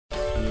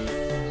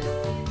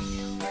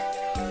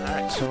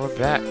So we're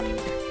back.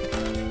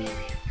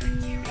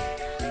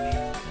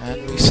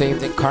 And we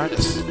saved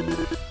Incarnus.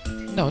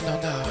 No.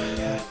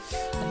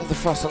 Another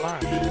false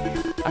alarm.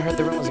 I heard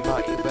the rumors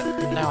about you, but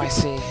now I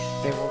see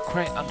they were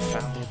quite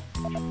unfounded.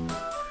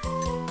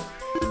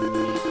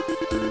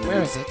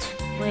 Where is it?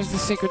 Where is the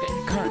sacred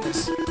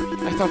Incarnus?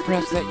 I thought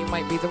perhaps that you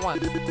might be the one.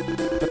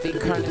 But the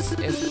Incarnus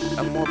is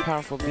a more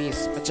powerful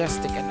beast,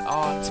 majestic and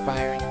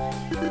awe-inspiring.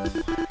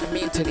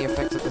 Immune to the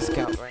effects of the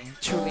Scout Ring,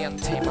 truly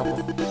untamable.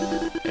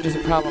 It is a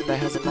problem that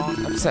has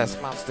long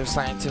obsessed monster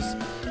scientists,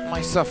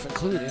 myself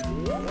included.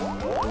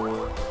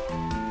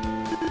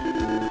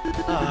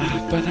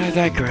 But I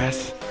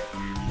digress.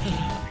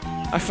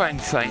 I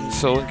find science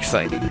so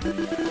exciting.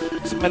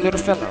 So my little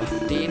fellow,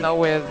 do you know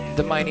where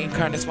the mighty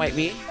Incarnus might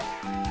be?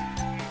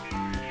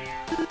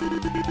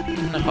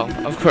 No,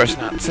 of course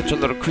not. Such a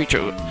little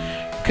creature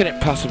couldn't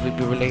possibly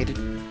be related.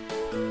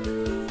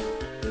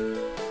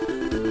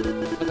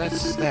 But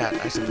that's that,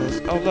 I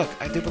suppose. Oh look,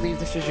 I do believe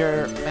this is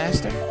your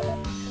master?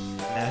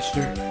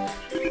 Master?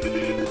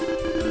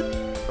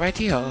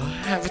 Righty-ho,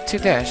 have it to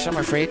dash, I'm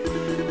afraid.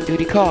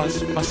 Duty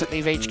calls. Mustn't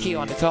leave HQ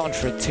on its own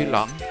for too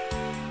long.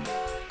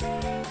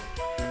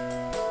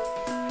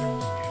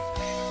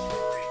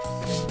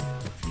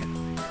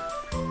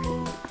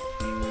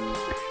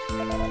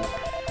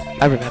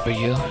 I remember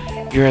you.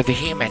 You're the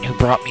human who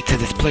brought me to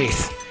this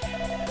place.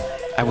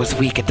 I was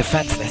weak and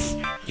defenseless.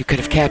 You could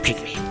have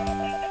captured me.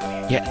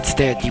 Yet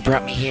instead, you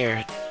brought me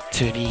here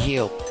to be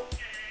healed.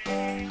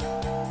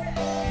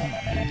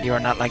 You are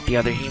not like the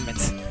other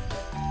humans.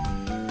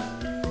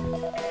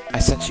 I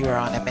sense you are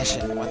on a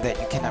mission, one that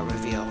you cannot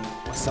reveal.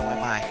 Well, so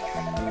am I.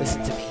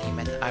 Listen to me,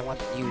 human. I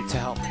want you to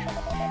help me.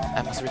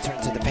 I must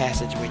return to the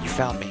passage where you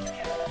found me.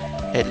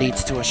 It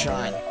leads to a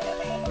shrine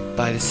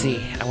by the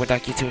sea. I would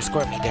like you to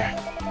escort me there.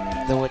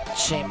 Though it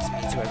shames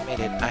me to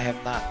admit it, I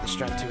have not the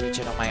strength to reach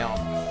it on my own.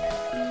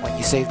 When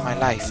you saved my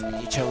life,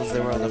 you chose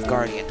the role of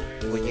guardian.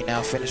 Will you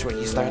now finish what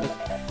you started?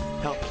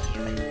 Help me,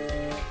 human.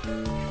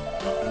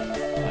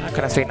 Well, how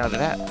can I say no to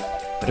that?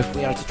 But if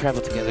we are to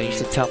travel together, you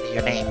should tell me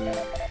your name.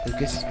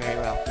 Lucas is very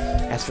well.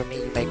 As for me,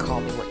 you may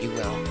call me what you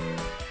will.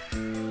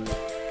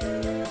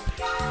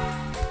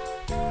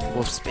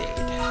 Wolfspade.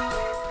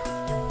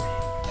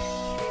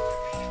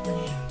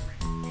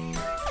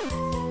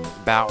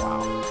 Bow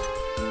Wow.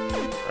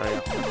 Or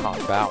yeah, we'll call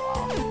it Bow Wow.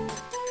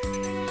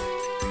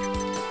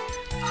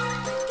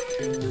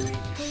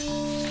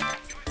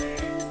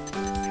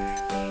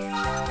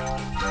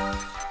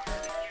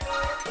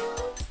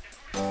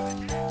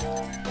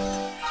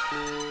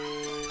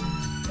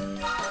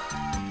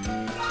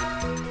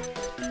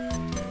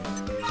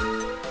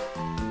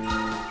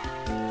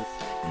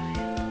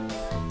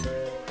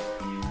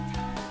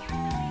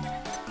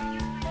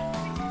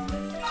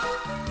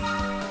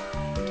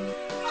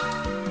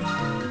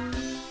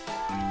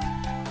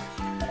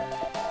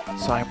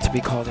 So I am to be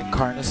called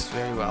Incarnus?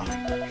 Very well.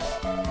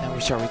 Now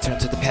we shall return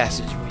to the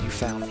passage where you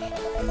found me.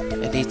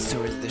 It leads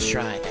towards the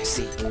shrine, I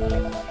see.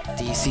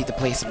 Do you see the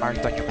place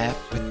marked on your map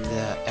with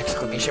the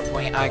exclamation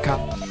point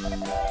icon?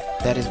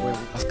 That is where we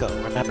must go.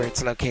 Remember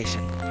its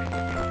location.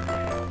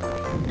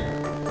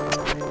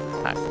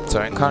 Alright,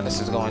 so Incarnus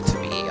is going to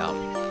be, I'm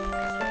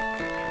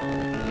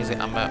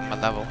gonna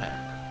level him.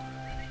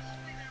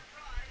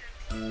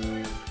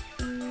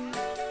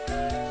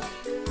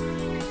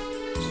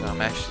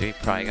 I'm actually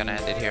probably gonna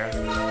end it here.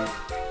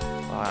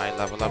 I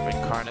level up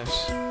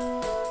Incarnus.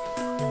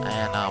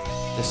 And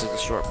this is the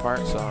short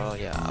part, so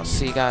yeah, I'll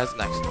see you guys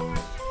next time.